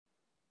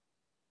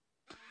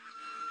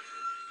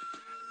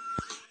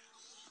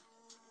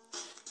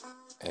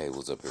Hey,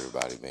 what's up,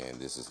 everybody, man?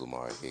 This is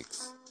Lamar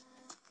Hicks,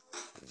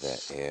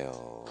 the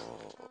L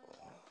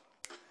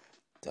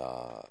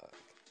Dog.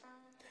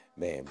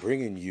 Man,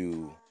 bringing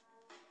you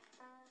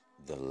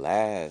the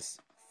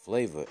last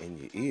flavor in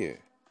your ear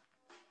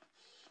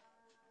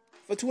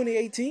for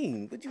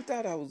 2018. But you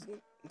thought I was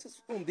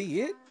just gonna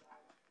be it?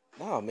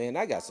 Nah, man,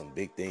 I got some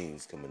big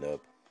things coming up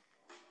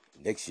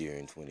next year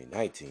in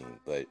 2019.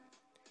 But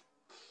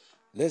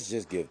let's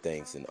just give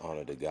thanks and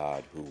honor to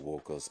God who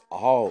woke us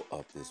all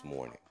up this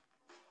morning.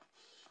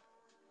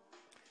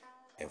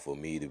 And for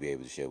me to be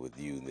able to share with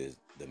you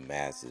the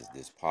masses,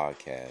 this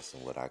podcast,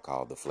 and what I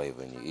call the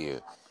flavor in your ear.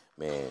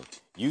 Man,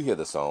 you hear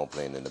the song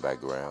playing in the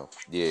background.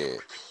 Yeah,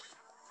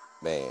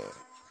 man.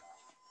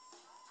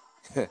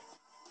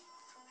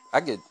 I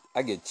get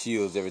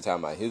chills every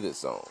time I hear this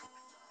song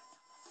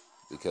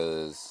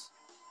because,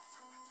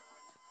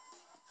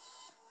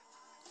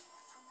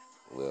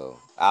 well,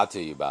 I'll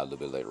tell you about it a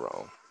little bit later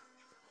on.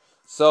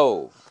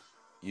 So,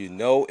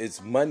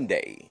 it's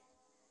Monday.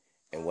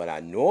 And what I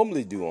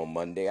normally do on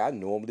Monday, I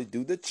normally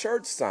do the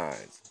church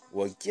signs.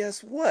 Well,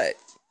 guess what?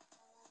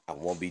 I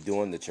won't be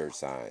doing the church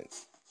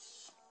signs.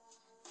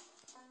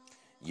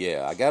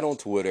 Yeah, I got on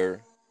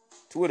Twitter.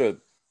 Twitter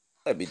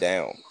let me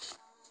down.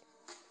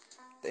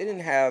 They didn't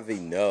have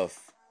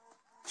enough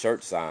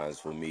church signs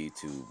for me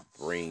to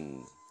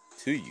bring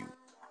to you.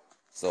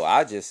 So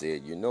I just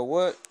said, you know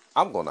what?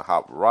 I'm going to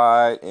hop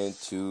right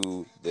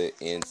into the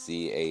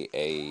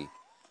NCAA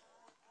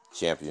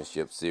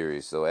Championship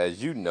Series. So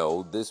as you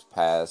know, this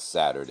past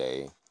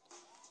Saturday,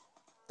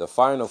 the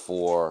Final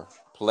Four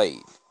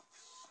played.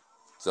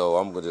 So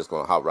I'm just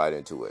going to hop right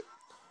into it.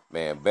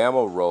 Man,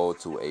 Bama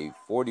rolled to a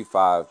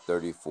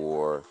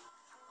 45-34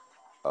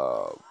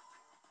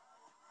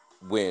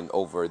 win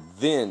over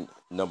then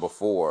number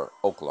 4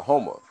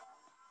 Oklahoma.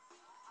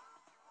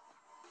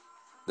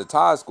 The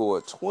Tide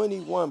scored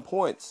 21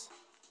 points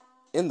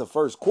in the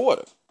first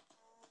quarter,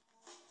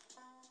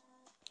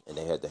 and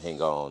they had to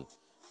hang on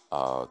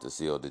to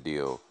seal the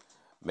deal.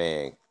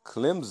 Man,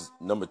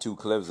 number 2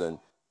 Clemson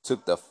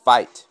took the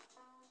fight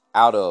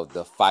out of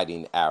the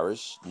Fighting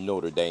Irish,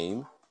 Notre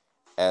Dame,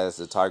 as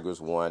the Tigers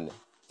won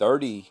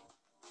 30-3.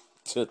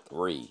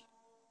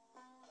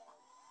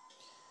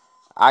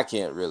 I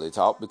can't really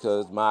talk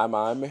because my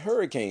Miami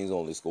Hurricanes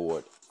only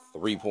scored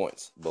 3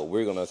 points, but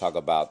we're going to talk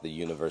about the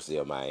University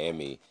of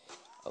Miami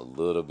a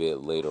little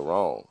bit later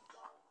on.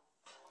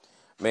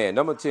 Man,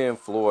 number 10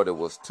 Florida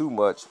was too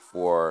much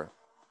for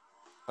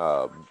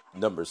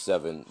number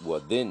 7,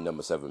 then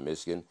number 7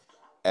 Michigan,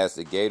 as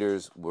the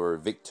Gators were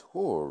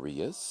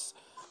victorious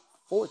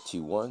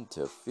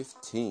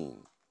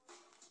 41-15.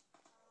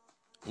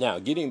 Now,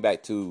 getting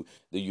back to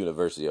the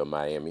University of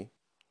Miami,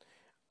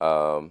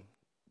 um,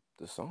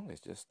 the song has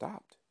just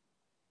stopped.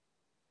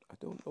 I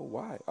don't know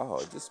why. Oh,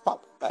 it just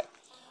popped back.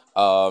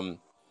 So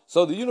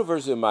the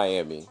University of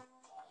Miami,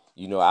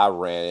 I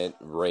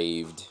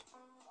raved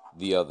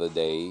the other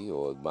day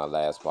or my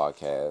last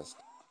podcast.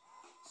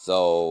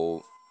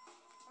 So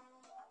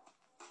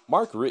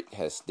Mark Richt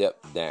has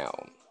stepped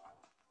down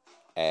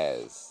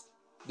as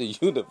the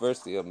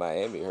University of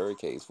Miami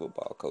Hurricanes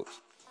football coach.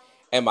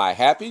 Am I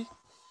happy?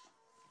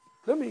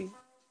 Let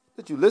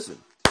you listen.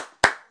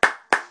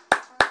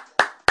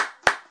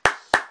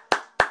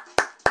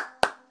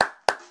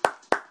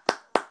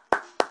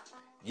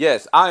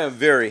 Yes, I am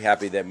very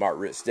happy that Mark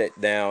Richt stepped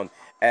down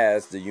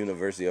as the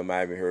University of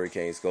Miami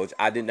Hurricanes coach.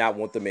 I did not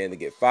want the man to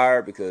get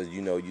fired because,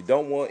 you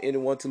don't want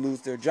anyone to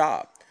lose their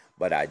job.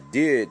 But I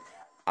did.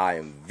 I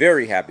am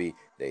very happy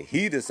that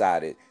he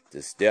decided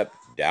to step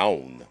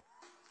down.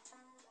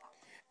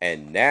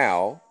 And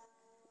now,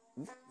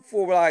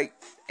 for like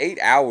 8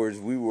 hours,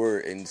 we were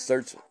in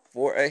search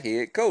for a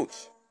head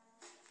coach.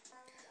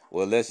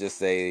 Well, let's just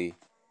say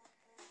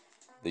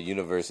the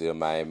University of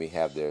Miami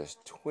have their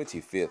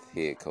 25th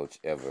head coach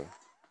ever.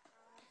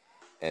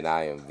 And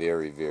I am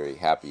very, very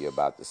happy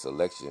about the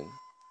selection.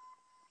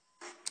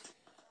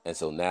 And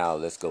so now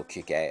let's go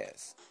kick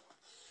ass.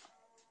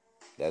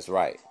 That's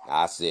right.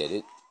 I said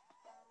it.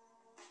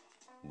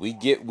 We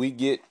get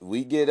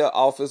an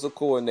offensive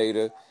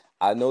coordinator.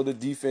 I know the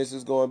defense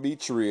is going to be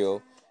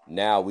trill.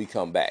 Now we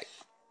come back.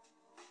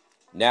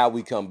 Now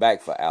we come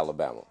back for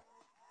Alabama.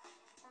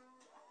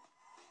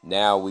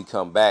 Now we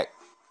come back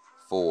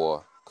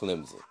for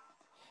Clemson.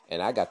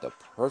 And I got the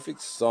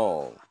perfect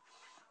song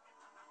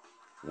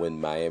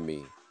when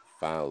Miami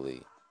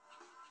finally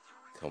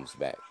comes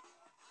back.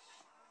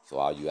 So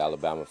all you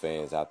Alabama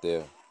fans out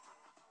there,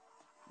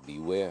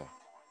 beware.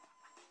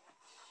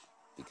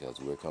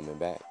 Because we're coming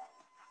back.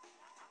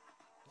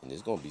 And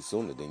it's going to be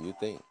sooner than you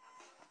think.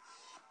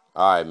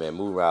 All right, man,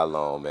 move right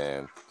along,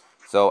 man.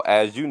 So,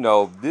 as you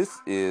know, this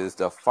is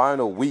the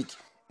final week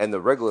in the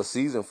regular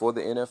season for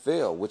the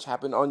NFL, which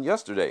happened on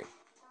yesterday.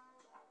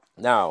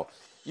 Now,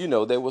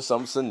 there were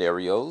some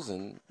scenarios,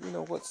 and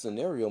what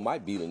scenario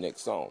might be the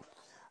next song.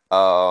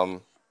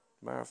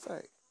 Matter of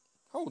fact,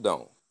 hold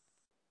on.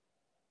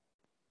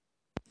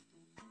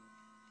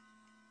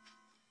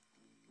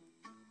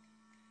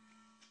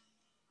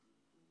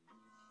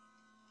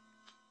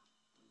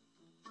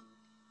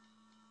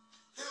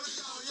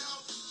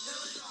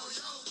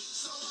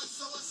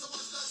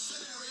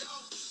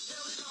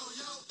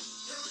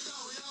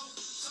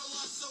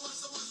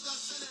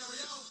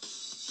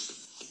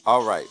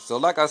 All right. So,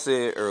 like I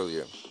said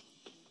earlier,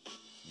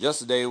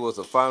 yesterday was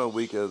the final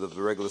week of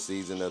the regular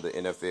season of the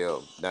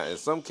NFL. Now, in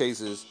some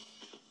cases,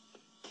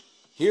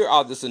 here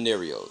are the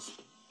scenarios: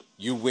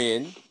 you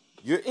win,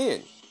 you're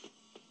in.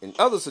 In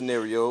other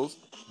scenarios,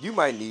 you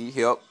might need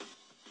help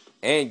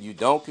and you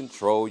don't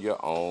control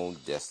your own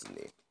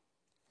destiny.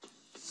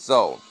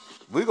 So,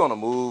 we're going to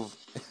move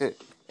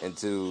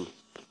into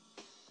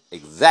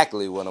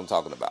exactly what I'm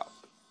talking about.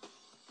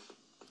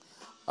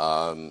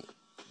 Um,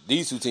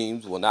 these two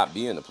teams will not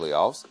be in the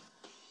playoffs.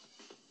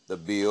 The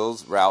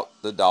Bills rout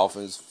the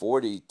Dolphins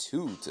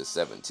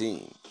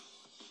 42-17.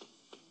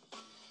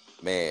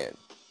 Man,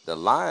 the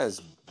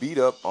Lions beat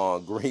up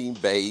on Green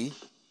Bay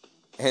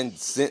and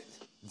sent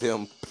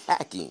them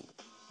packing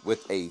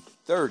with a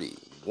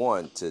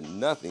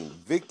 31-0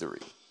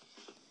 victory.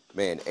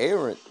 Man,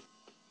 Aaron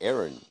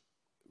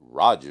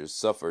Rodgers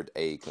suffered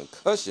a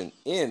concussion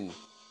in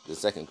the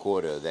second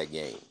quarter of that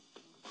game.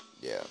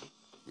 Yeah,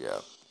 yeah.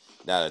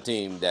 Now the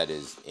team that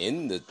is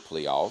in the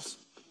playoffs,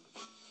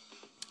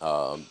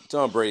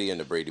 Tom Brady and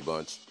the Brady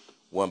Bunch,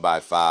 won by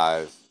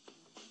five.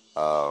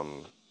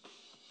 Um,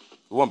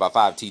 won by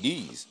five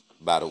TDs,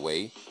 by the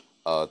way,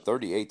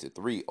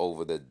 38-3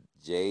 over the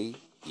Jets.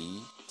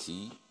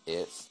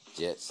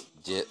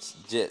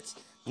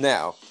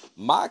 Now,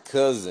 my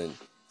cousin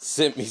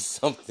sent me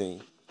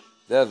something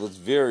that was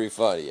very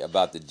funny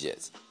about the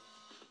Jets.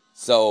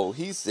 So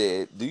he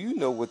said, "Do you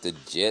know what the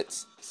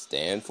Jets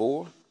stand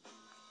for?"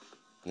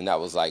 And I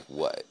was like,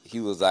 "What?" He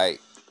was like,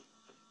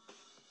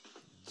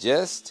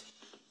 "Just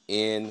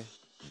in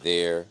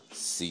their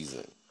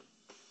season."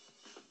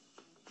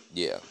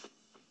 Yeah,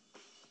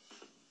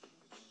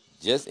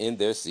 just in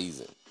their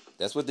season.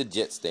 That's what the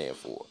Jets stand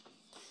for.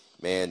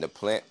 Man, the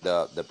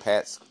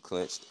Pats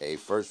clinched a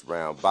first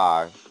round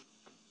bye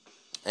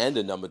and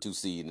the number two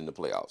seed in the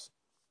playoffs.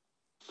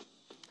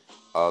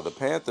 The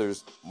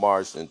Panthers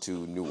marched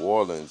into New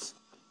Orleans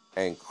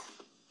and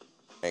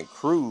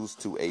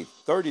cruised to a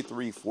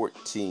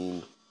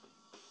 33-14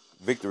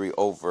 victory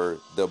over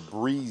the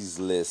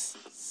breezeless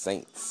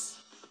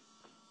Saints.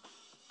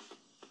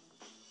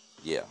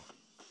 Yeah.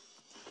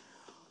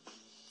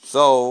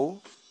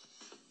 So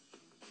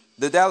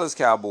the Dallas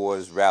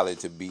Cowboys rallied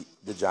to beat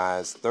the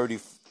Giants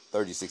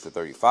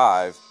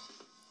 36-35.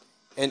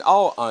 In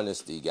all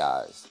honesty,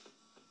 guys,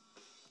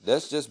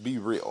 let's just be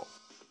real.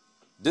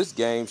 This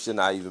game should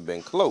not even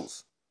been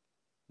close.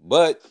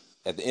 But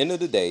at the end of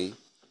the day,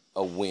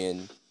 a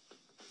win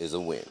is a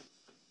win.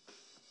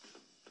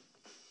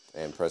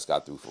 And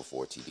Prescott threw for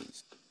 4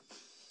 TDs.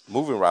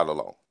 Moving right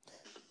along.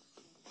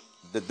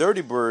 The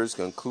Dirty Birds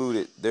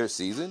concluded their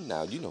season.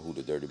 Now, you know who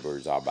the Dirty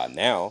Birds are by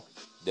now.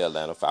 The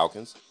Atlanta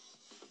Falcons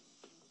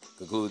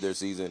concluded their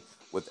season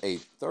with a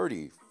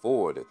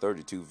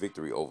 34-32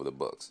 victory over the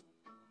Bucks.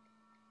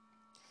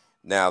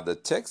 Now, the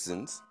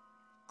Texans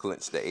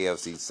clinched the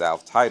AFC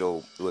South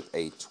title with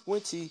a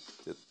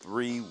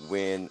 20-3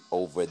 win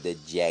over the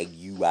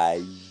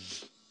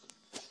Jaguars.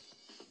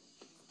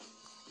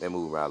 They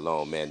move right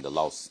along, man. The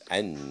Los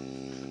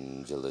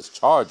Angeles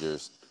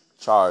Chargers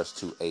charged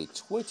to a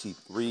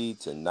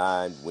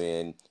 23-9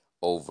 win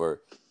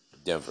over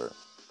Denver.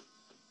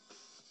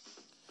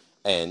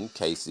 And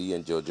Casey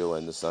and JoJo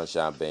and the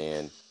Sunshine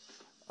Band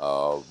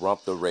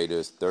romped the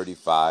Raiders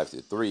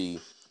 35-3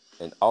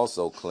 and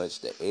also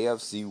clinched the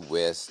AFC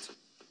West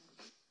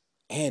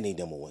and a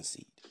number one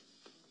seed.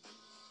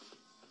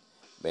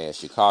 Man,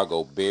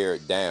 Chicago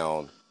bared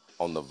down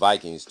on the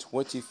Vikings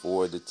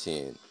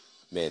 24-10.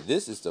 Man,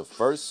 this is the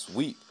first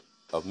sweep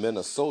of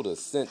Minnesota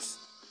since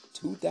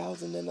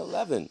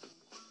 2011.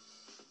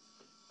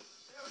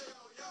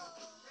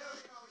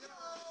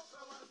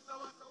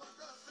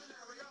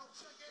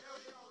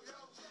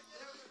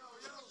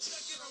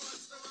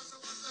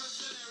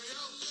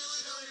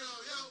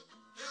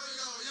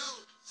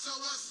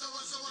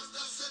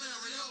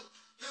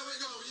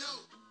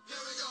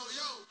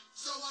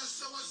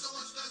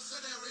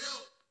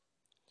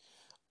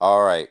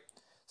 All right.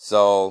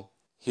 So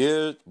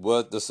here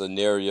was the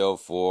scenario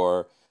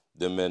for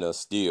the Men of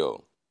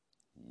Steel.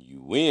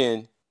 You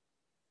win,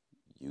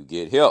 you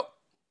get help.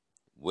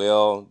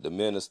 Well, the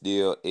Men of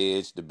Steel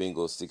edged the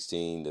Bengals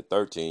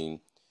 16-13,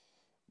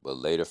 but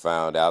later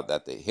found out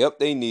that the help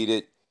they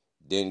needed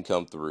didn't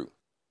come through.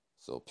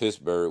 So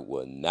Pittsburgh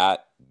will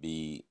not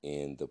be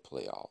in the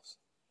playoffs.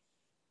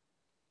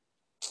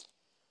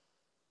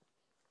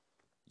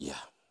 Yeah,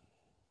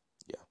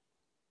 yeah,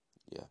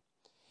 yeah.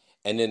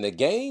 And in the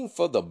game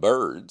for the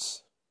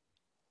Birds,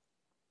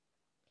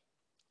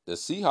 the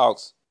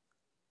Seahawks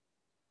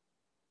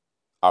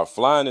are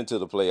flying into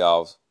the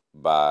playoffs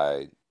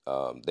by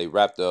they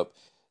wrapped up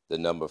the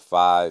number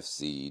 5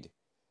 seed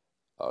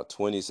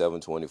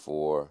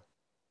 27-24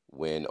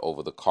 win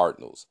over the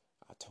Cardinals.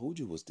 I told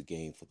you it was the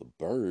game for the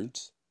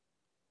Birds.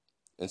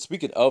 And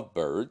speaking of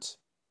Birds,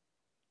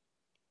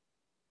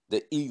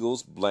 the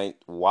Eagles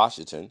blanked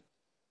Washington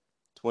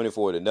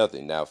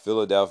 24-0. Now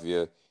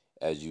Philadelphia,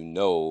 as you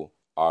know,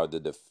 are the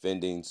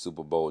defending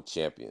Super Bowl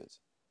champions.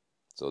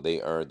 So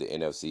they earned the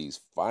NFC's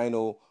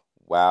final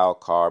wild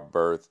card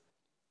berth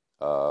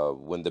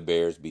when the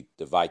Bears beat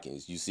the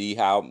Vikings. You see,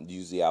 I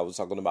was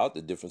talking about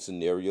the different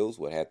scenarios,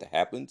 what had to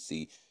happen.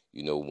 See,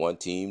 one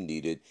team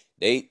needed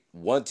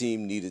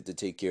to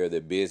take care of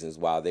their business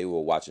while they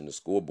were watching the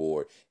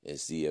scoreboard and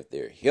see if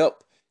their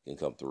help can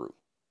come through.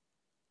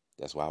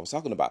 That's what I was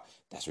talking about.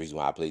 That's the reason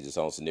why I played the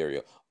song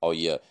scenario. Oh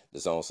yeah, the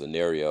song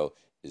scenario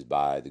is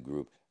by the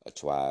group a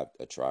tribe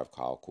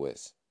called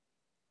Quest.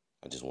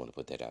 I just want to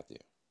put that out there.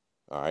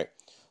 All right.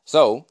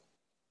 So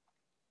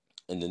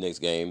in the next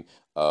game,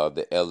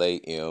 the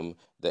LAM,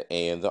 the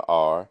A and the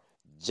R,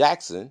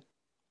 Jackson.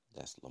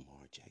 That's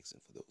Lamar Jackson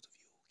for those of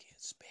you who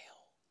can't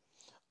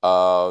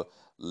spell.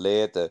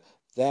 Led the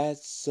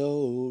That's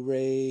So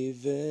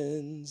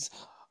Ravens,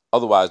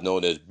 otherwise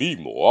known as B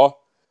More,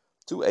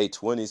 to a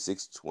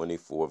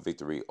 26-24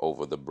 victory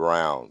over the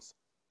Browns.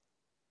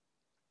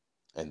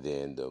 And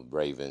then the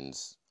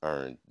Ravens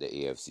earned the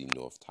AFC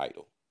North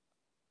title.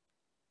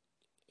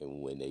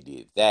 And when they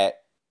did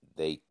that,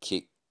 they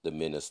kicked the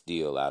Men of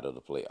Steel out of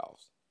the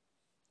playoffs.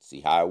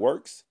 See how it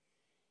works?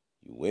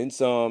 You win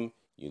some,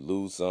 you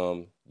lose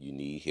some, you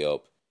need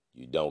help,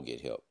 you don't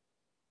get help.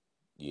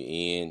 You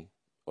in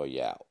or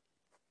you out.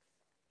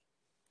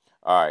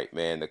 All right,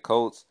 man. The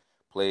Colts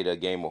played a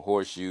game of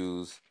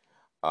horseshoes,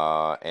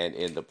 and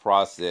in the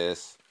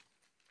process,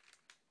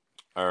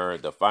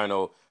 earned the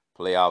final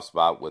playoff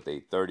spot with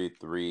a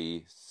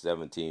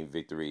 33-17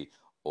 victory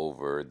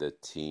over the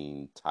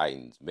Teen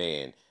Titans.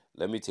 Man,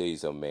 let me tell you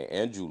something, man.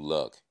 Andrew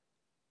Luck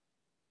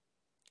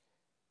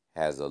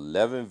has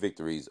 11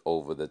 victories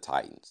over the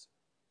Titans.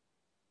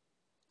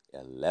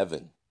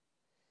 11.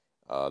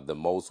 The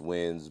most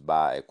wins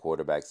by a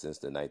quarterback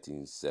since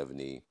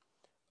 1970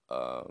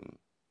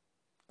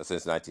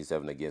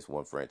 against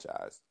one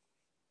franchise.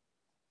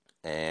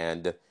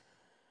 And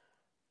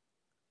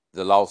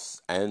the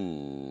Los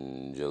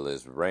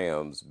Angeles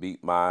Rams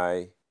beat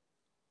my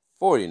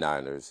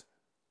 49ers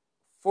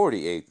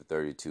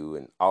 48-32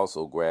 and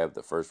also grabbed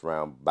the first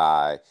round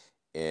bye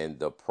in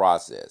the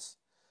process.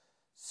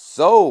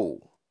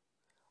 So,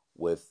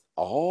 with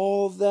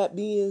all that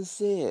being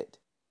said,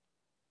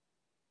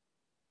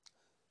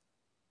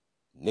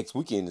 next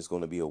weekend is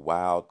going to be a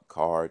wild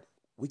card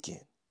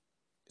weekend.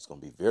 It's going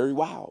to be very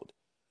wild.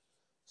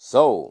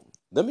 So,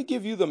 let me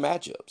give you the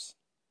matchups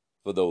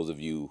for those of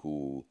you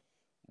who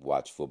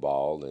watch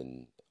football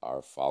and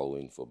are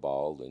following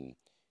football. And,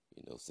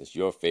 since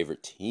your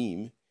favorite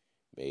team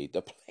made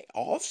the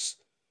playoffs,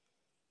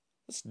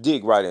 let's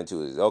dig right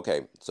into it.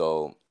 Okay,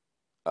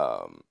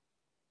 um,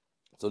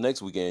 so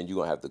next weekend you're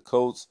gonna have the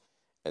Colts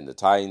and the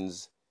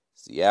Titans,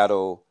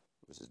 Seattle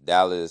versus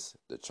Dallas,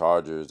 the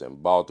Chargers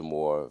and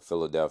Baltimore,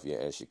 Philadelphia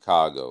and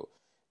Chicago.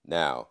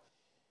 Now,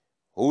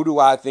 who do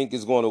I think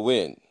is going to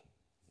win?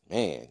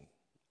 Man,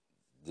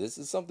 this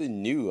is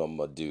something new I'm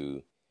gonna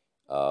do.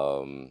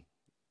 Um,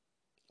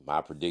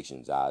 my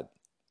predictions.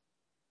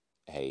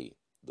 Hey,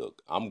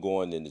 look, I'm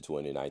going into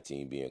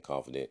 2019 being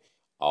confident,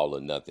 all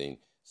or nothing.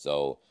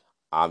 So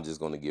I'm just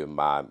gonna give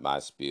my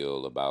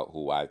spiel about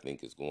who I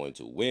think is going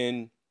to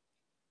win.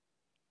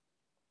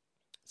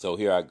 So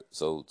here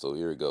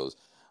it goes.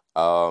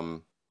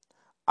 Um,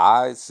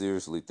 I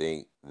seriously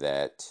think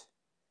that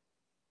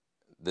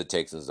the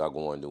Texans are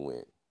going to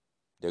win.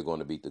 They're going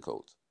to beat the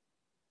Colts.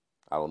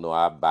 I don't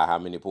know by how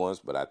many points,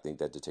 but I think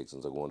that the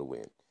Texans are going to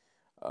win.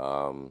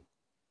 Um,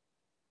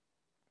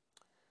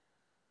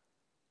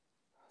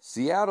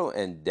 Seattle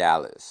and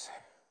Dallas.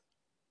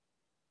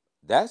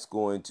 That's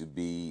going to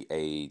be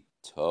a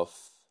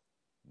tough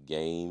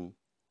game.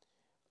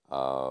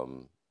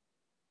 Um,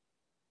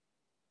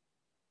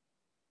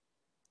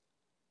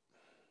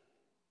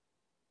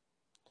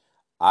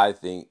 I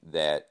think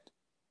that,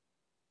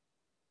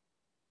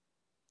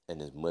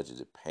 and as much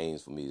as it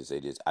pains for me to say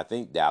this, I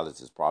think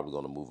Dallas is probably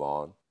going to move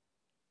on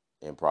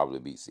and probably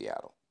beat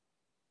Seattle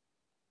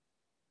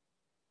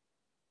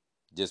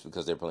just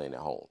because they're playing at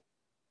home.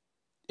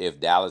 If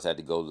Dallas had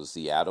to go to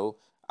Seattle,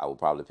 I would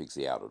probably pick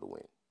Seattle to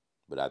win.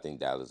 But I think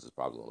Dallas is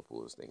probably going to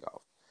pull this thing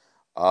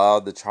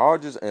off. The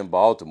Chargers and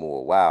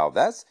Baltimore. Wow,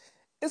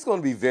 it's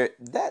going to be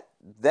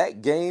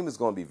that game is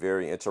going to be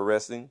very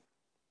interesting.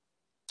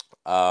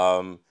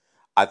 Um,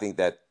 I think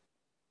that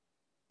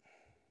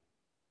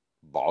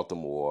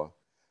Baltimore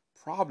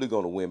probably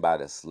going to win by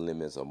the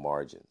slimmest of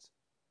margins.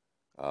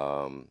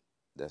 Um,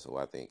 that's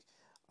what I think.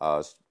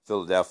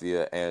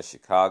 Philadelphia and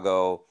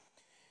Chicago.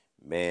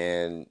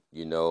 Man,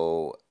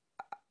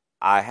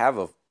 I have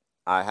a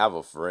I have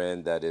a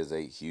friend that is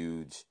a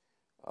huge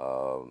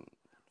um,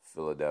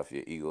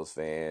 Philadelphia Eagles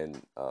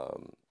fan.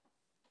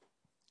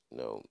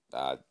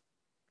 I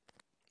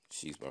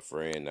she's my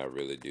friend. I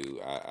really do.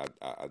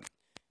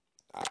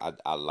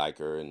 I like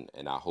her,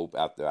 and I hope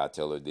after I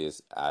tell her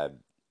this, I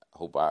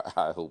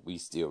hope we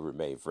still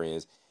remain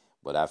friends.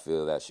 But I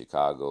feel that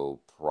Chicago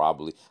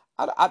probably.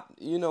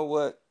 You know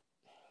what?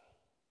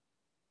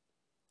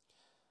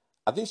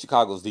 I think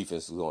Chicago's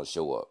defense is going to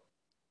show up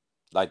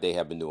like they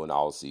have been doing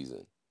all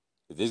season.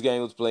 If this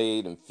game was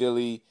played in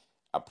Philly,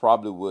 I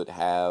probably would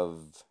have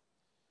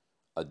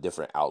a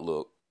different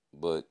outlook.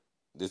 But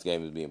this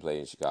game is being played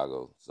in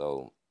Chicago,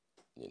 so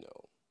you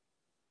know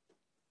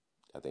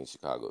I think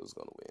Chicago is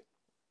going to win.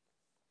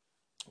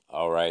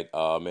 All right,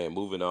 man.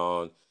 Moving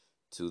on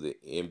to the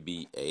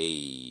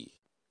NBA.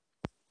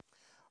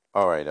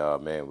 All right,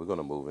 man. We're going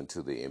to move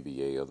into the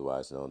NBA,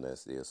 otherwise known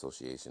as the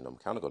Association. I'm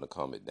kind of going to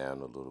calm it down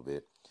a little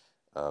bit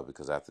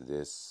because after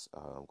this,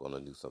 I'm going to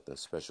do something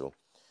special.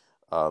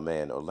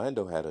 Man,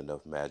 Orlando had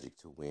enough magic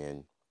to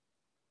win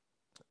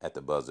at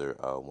the buzzer,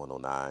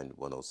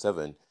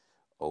 109-107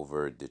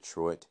 over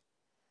Detroit.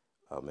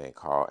 Man,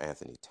 Carl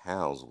Anthony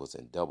Towns was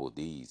in double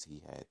D's.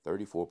 He had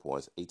 34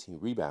 points, 18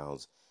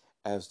 rebounds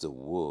as the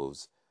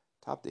Wolves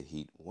topped the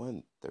Heat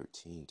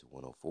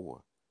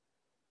 113-104.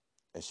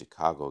 And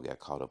Chicago got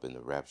caught up in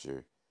the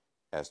rapture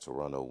as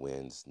Toronto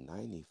wins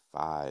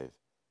 95-89.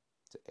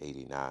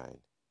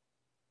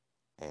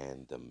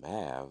 And the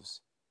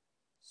Mavs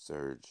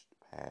surged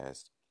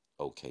past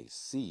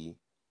OKC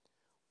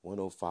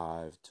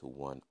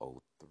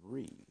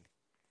 105-103.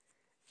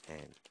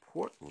 And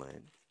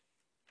Portland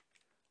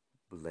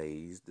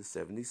blazed the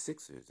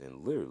 76ers.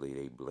 And literally,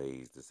 they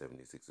blazed the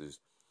 76ers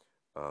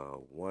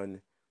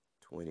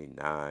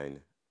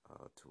 129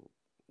 to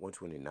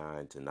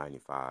 129 to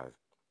 95.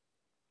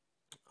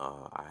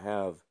 I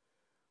have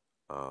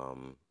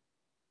um,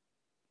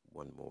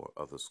 one more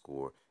other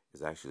score.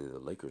 Is actually the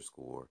Lakers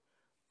score.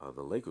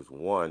 The Lakers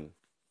won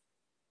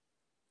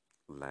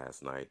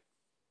last night,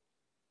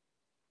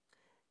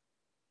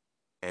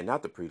 and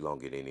not to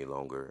prolong it any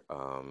longer.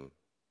 Hold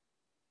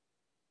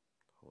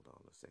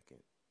on a second.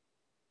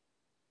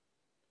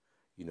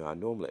 I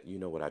normally,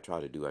 what I try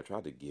to do. I try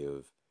to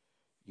give,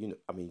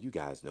 I mean, you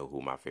guys know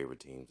who my favorite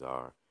teams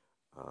are.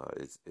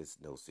 It's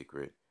no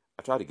secret.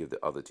 I try to give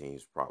the other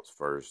teams props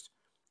first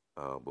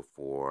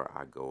before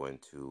I go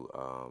into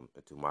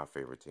my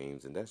favorite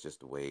teams, and that's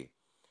just the way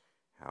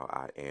how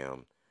I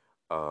am.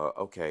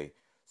 Okay,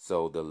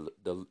 so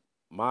the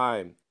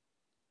my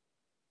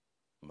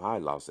my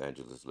Los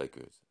Angeles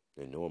Lakers.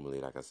 And normally,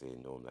 like I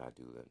said, normally I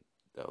do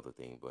the other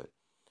thing, but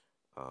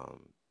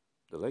um,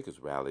 the Lakers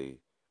rally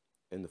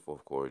in the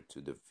fourth quarter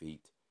to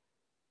defeat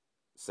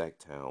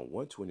Sacktown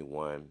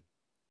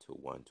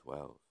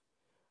 121-112.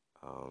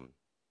 Um,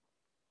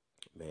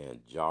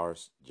 man,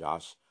 Josh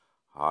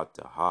Hot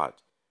to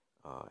Hot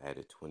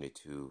added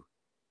 22,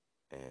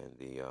 and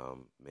the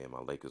man, my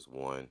Lakers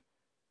won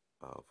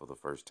for the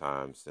first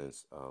time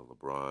since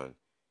LeBron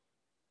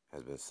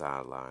has been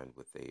sidelined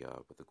with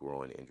a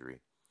growing injury.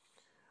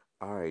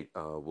 All right,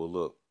 well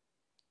look,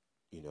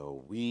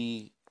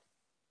 we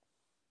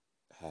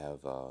have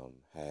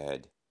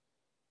had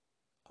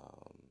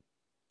um,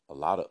 a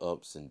lot of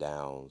ups and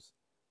downs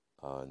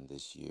in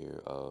this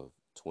year of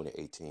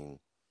 2018.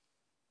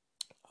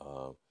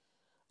 Uh,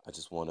 I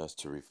just want us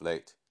to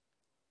reflect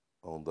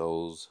on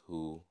those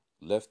who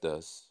left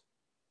us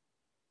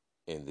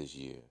in this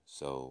year.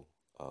 So,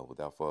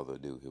 without further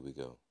ado, here we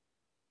go.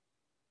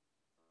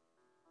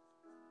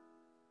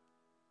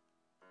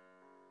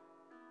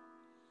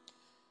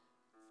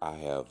 I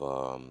have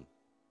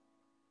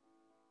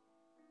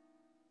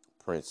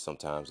Prince.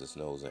 Sometimes it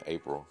snows in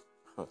April,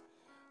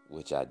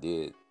 which I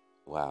did.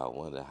 Wow,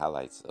 one of the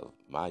highlights of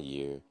my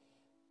year.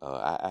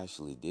 I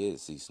actually did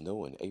see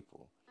snow in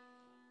April,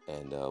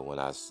 and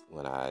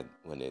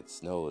when it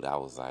snowed, I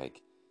was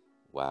like,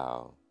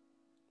 wow,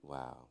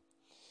 wow.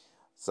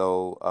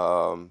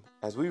 So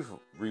as we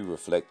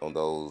reflect on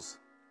those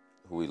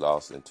who we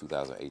lost in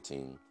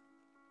 2018,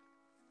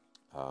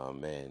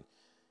 man,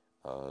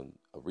 uh,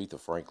 Aretha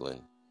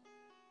Franklin,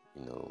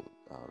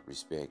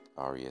 respect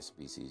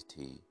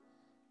RESBCT,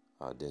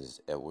 Dennis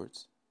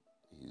Edwards,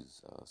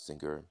 he's a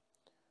singer,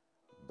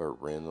 Burt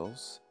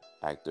Reynolds,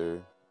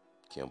 actor,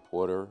 Kim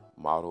Porter,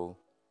 model,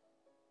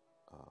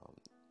 um,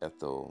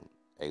 Ethel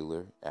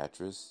Ayler,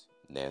 actress,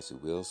 Nancy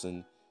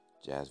Wilson,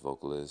 jazz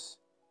vocalist,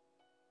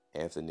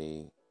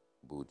 Anthony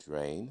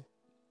Bourdain,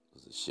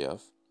 was a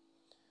chef.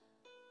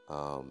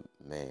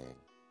 Man,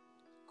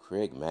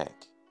 Craig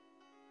Mack,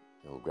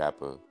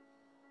 rapper.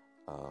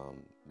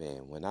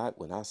 Man,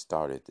 when I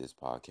started this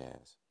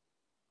podcast,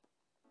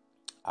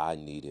 I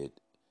needed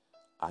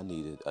I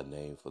needed a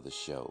name for the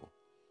show,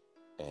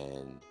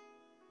 and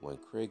when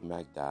Craig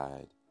Mack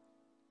died,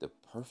 the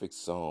perfect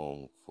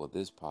song for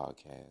this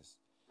podcast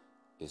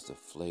is the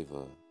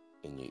flavor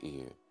in your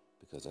ear,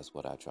 because that's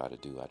what I try to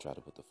do. I try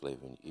to put the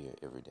flavor in your ear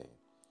every day.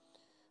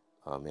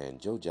 Man,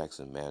 Joe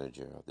Jackson,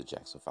 manager of the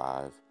Jackson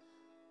Five,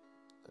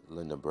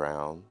 Linda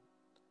Brown.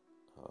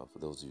 For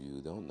those of you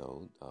who don't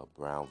know,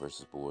 Brown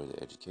versus Board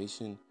of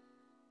Education,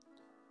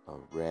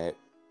 Red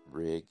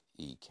Rig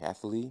E.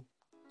 Cathley,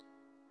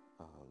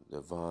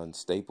 Devon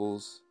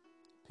Staples,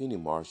 Penny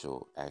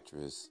Marshall,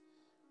 actress,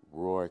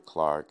 Roy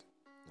Clark,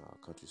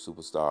 country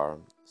superstar,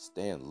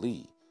 Stan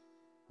Lee,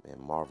 man,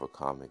 Marvel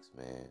Comics,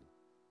 man,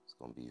 it's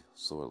gonna be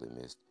sorely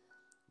missed.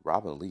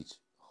 Robin Leach,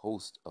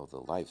 host of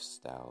the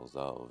Lifestyles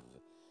of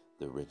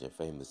the Rich and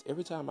Famous.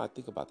 Every time I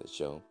think about the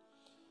show,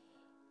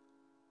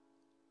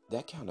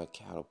 that kind of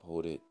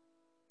catapulted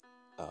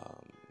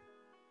um,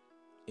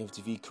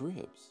 MTV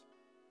Cribs,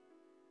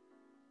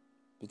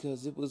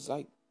 because it was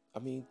like, I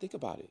mean, think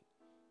about it.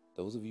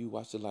 Those of you who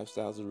watch the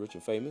Lifestyles of the Rich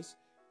and Famous,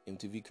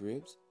 MTV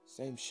Cribs,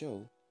 same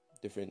show,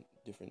 different,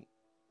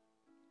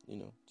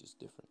 just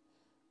different.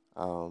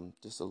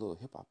 Just a little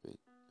hip hop bit.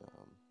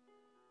 Um,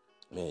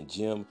 man,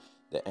 Jim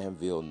the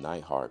Anvil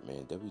Neidhart,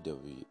 man,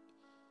 WWE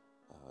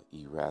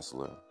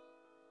wrestler.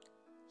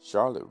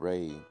 Charlotte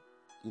Ray,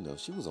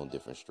 she was on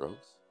Different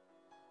Strokes.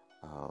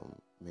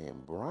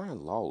 Man,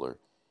 Brian Lawler,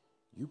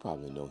 you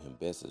probably know him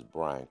best as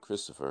Brian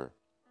Christopher,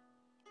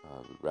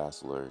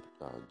 wrestler,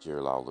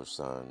 Jerry Lawler's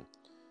son.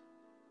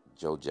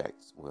 Joe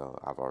Jackson, well,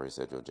 I've already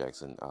said Joe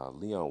Jackson.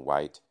 Leon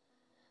White,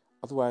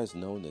 otherwise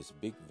known as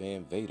Big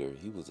Van Vader,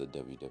 he was a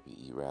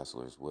WWE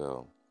wrestler as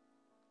well.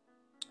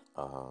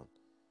 Uh,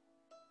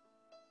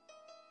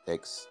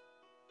 Ex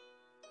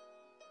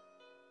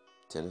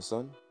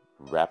Tennyson,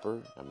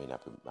 rapper. I may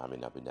not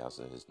be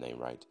pronouncing his name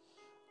right.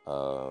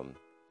 Um,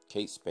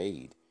 Kate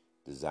Spade,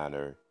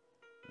 designer.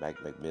 Mac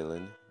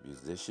McMillan,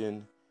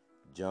 musician.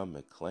 John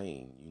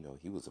McClane,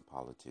 he was a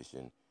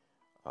politician.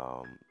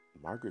 Um,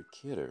 Margaret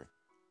Kidder,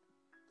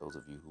 those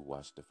of you who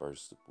watched the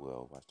first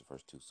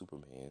two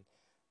Superman.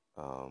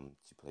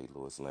 She played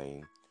Lois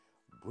Lane.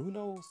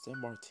 Bruno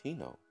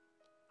Sammartino,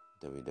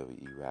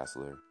 WWE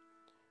wrestler.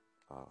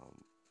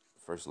 Um,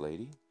 First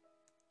Lady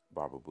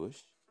Barbara Bush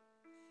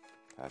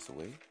passed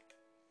away.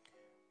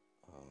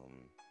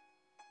 Um,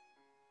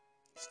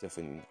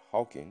 Stephen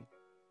Hawking,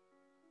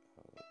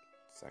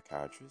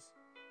 psychiatrist,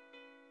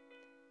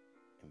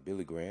 and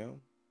Billy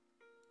Graham,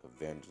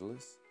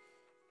 evangelist,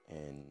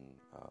 and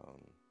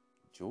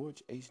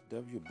George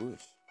H.W.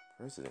 Bush,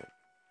 president.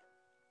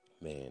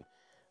 Man,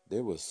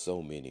 there were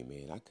so many,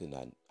 man. I could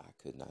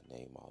not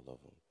name all of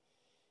them.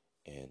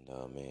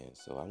 And man,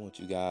 so I want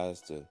you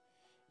guys to,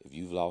 if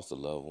you've lost a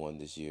loved one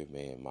this year,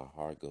 man, my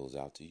heart goes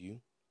out to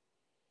you.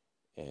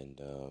 And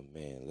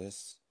man,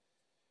 let's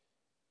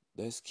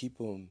keep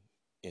them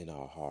in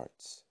our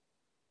hearts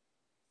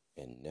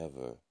and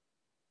never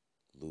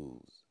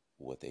lose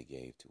what they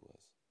gave to us.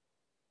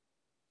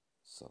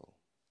 So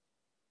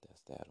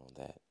that's that on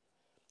that.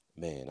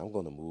 Man, I'm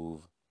gonna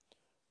move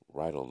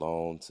right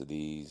along to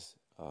these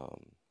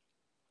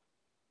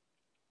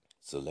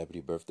celebrity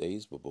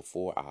birthdays. But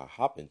before I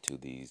hop into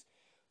these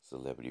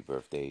celebrity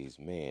birthdays,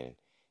 man,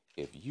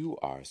 if you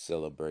are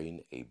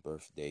celebrating a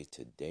birthday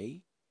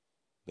today,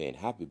 man,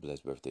 happy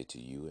blessed birthday to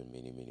you and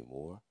many, many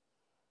more.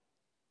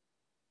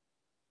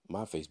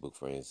 My Facebook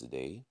friends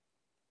today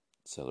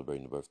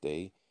celebrating the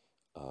birthday,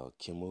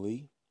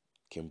 Kimberly,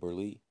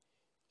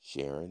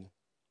 Sharon,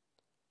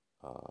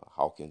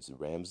 Hawkins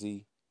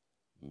Ramsey,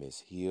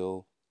 Miss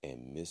Hill,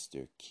 and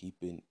Mr.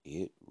 Keeping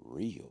It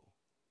Real.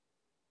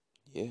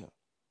 Yeah,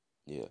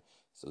 yeah.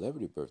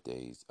 Celebrity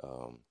birthdays.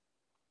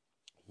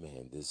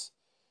 Man, this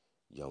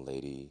young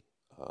lady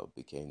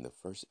became the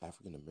first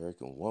African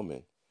American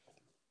woman,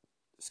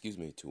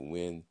 to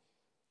win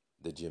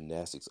the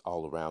gymnastics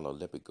all around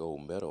Olympic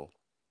gold medal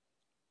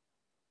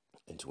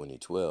in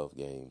 2012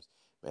 games.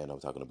 Man, I'm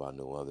talking about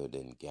no other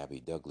than Gabby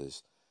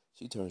Douglas.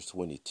 She turns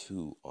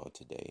 22 on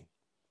today.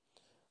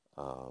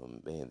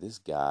 Man, this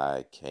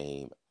guy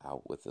came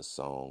out with a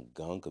song,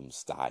 Gangnam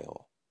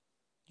Style.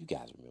 You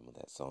guys remember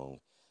that song?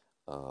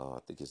 I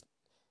think it's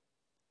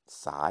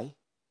Psy.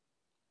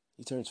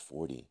 He turns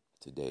 40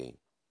 today.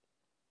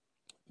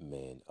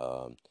 Man,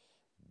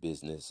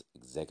 business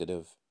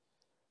executive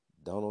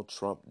Donald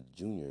Trump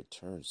Jr.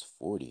 turns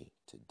 40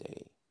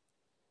 today.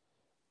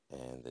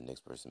 And the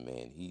next person,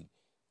 man, he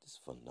this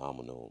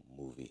phenomenal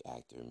movie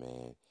actor,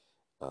 man.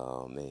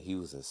 Man, he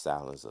was in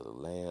Silence of the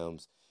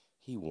Lambs.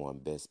 He won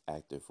Best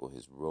Actor for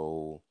his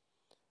role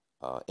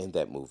in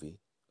that movie,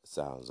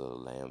 Silence of the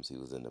Lambs. He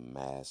was in The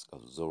Mask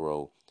of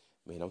Zorro.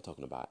 Man, I'm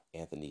talking about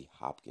Anthony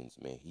Hopkins,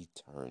 man. He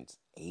turns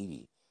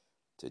 80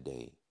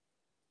 today.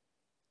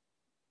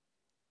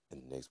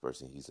 And the next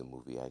person, he's a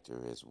movie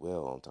actor as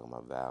well. I'm talking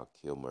about Val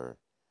Kilmer.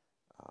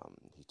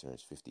 He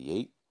turns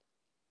 58.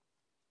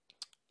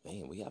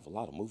 Man, we have a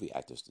lot of movie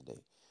actors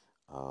today.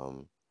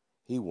 Um,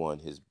 he won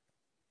his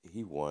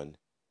he won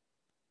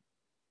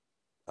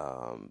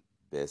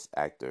Best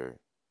Actor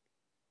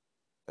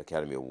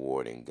Academy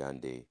Award in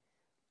Gandhi.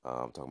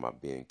 I'm talking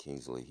about Ben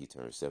Kingsley. He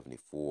turned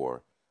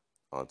 74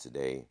 on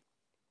today.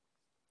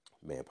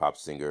 Man, pop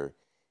singer.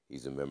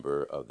 He's a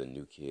member of the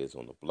New Kids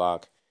on the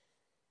Block.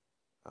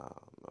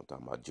 I'm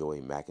talking about Joey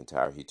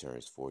McIntyre. He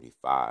turns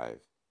 45.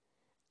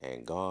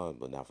 And gone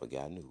but not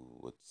forgotten, who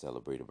would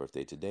celebrate a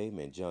birthday today,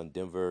 man, John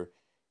Denver.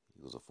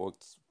 He was a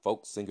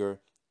folk singer.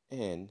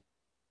 And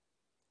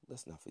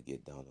let's not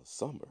forget Donna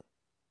Summer.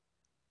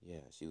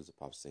 Yeah, she was a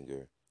pop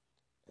singer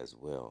as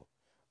well.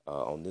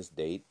 On this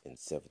date in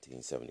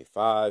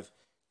 1775,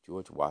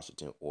 George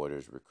Washington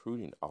orders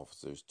recruiting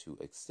officers to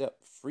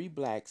accept free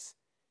blacks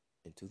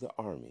into the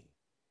army.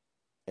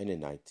 And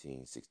in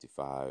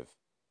 1965,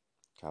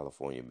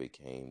 California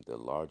became the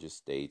largest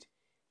state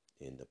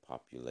in the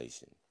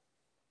population.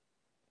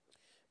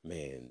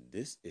 Man,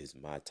 this is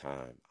my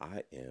time.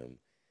 I am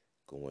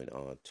going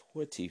on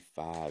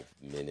 25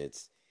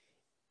 minutes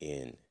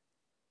in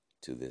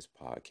to this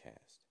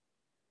podcast.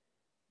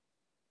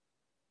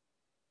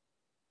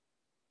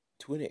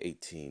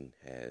 2018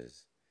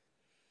 has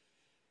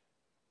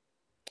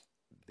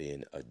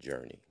been a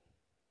journey.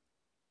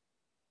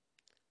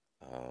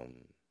 Um,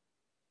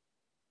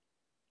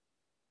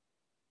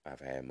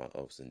 I've had my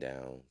ups and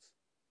downs.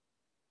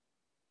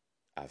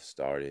 I've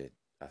started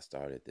I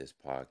started this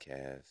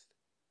podcast.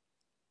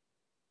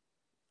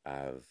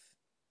 I've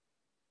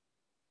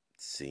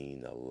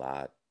seen a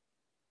lot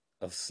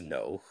of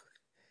snow.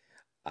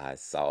 I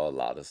saw a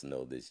lot of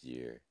snow this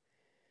year.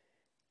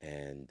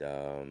 And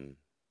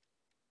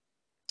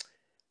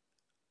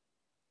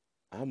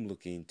I'm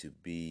looking to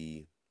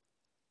be,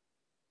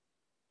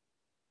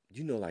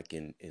 like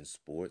in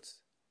sports,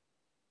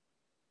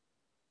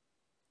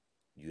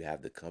 you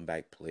have the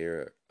comeback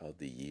player of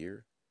the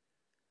year.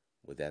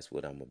 Well, that's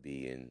what I'm going to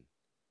be in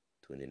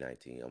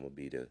 2019. I'm going to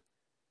be the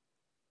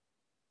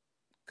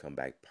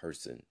comeback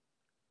person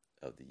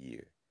of the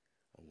year.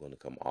 I'm going to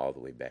come all the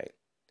way back.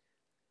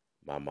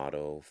 My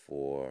motto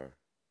for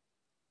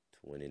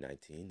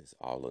 2019 is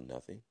all or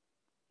nothing.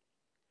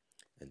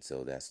 And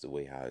so that's the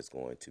way how it's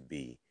going to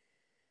be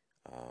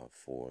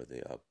for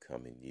the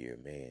upcoming year.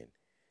 Man,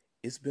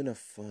 it's been a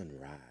fun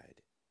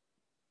ride.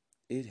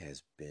 It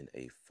has been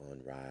a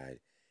fun ride,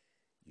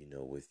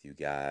 with you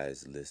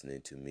guys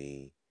listening to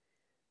me.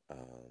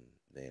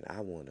 Man,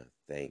 I want to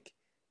thank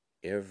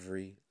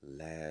every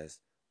last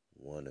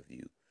one of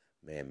you.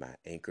 Man, my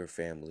Anchor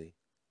family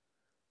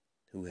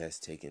who has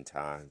taken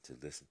time to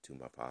listen to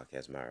my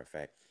podcast. Matter of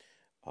fact,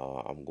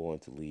 I'm going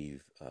to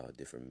leave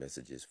different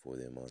messages for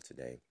them on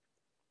today.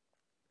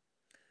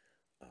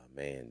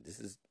 Man, this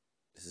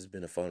has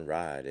been a fun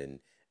ride, and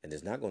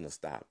it's not going to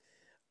stop.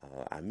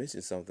 I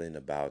mentioned something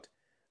about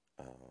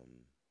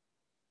um,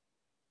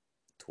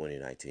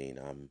 2019.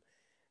 I'm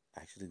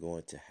actually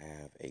going to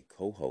have a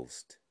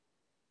co-host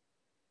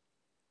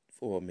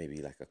for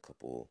maybe like a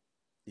couple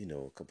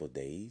of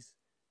days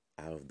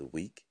out of the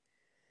week.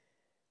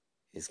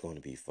 It's going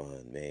to be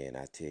fun, man.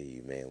 I tell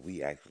you, man,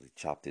 we actually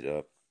chopped it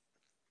up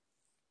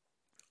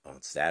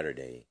on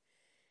Saturday,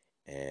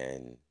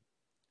 and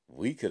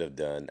I could have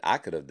done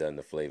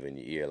the flavor in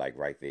your ear like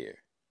right there.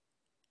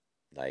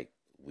 Like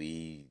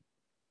we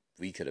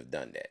could have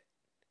done that.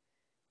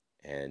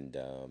 And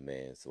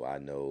man, so I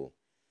know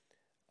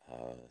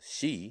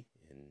she,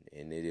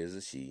 and it is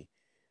a she,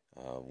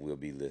 will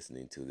be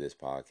listening to this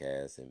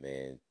podcast, and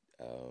man,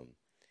 um,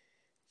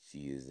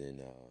 she is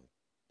in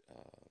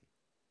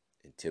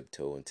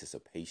tiptoe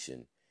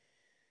anticipation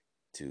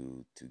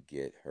to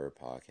get her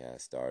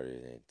podcast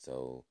started, and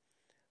so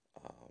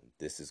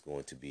this is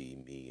going to be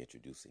me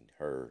introducing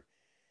her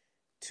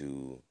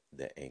to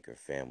the Anchor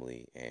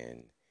family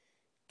and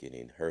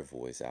getting her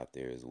voice out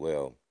there as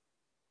well.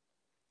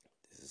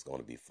 This is going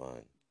to be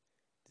fun.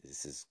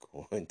 This is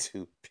going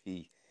to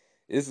be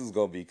this is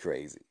going to be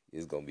crazy.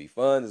 It's going to be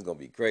fun. It's going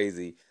to be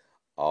crazy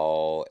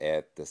all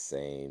at the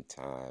same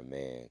time,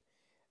 man.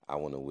 I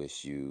want to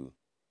wish you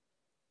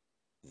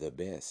the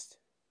best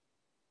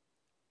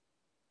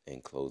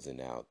in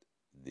closing out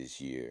this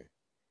year,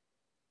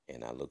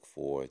 and I look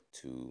forward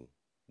to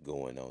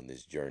going on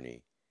this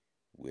journey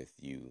with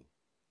you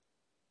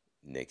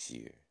next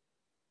year.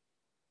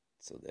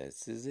 So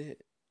this is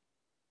it.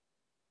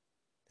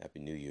 Happy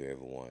New Year,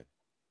 everyone.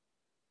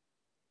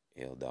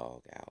 L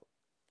Dog out.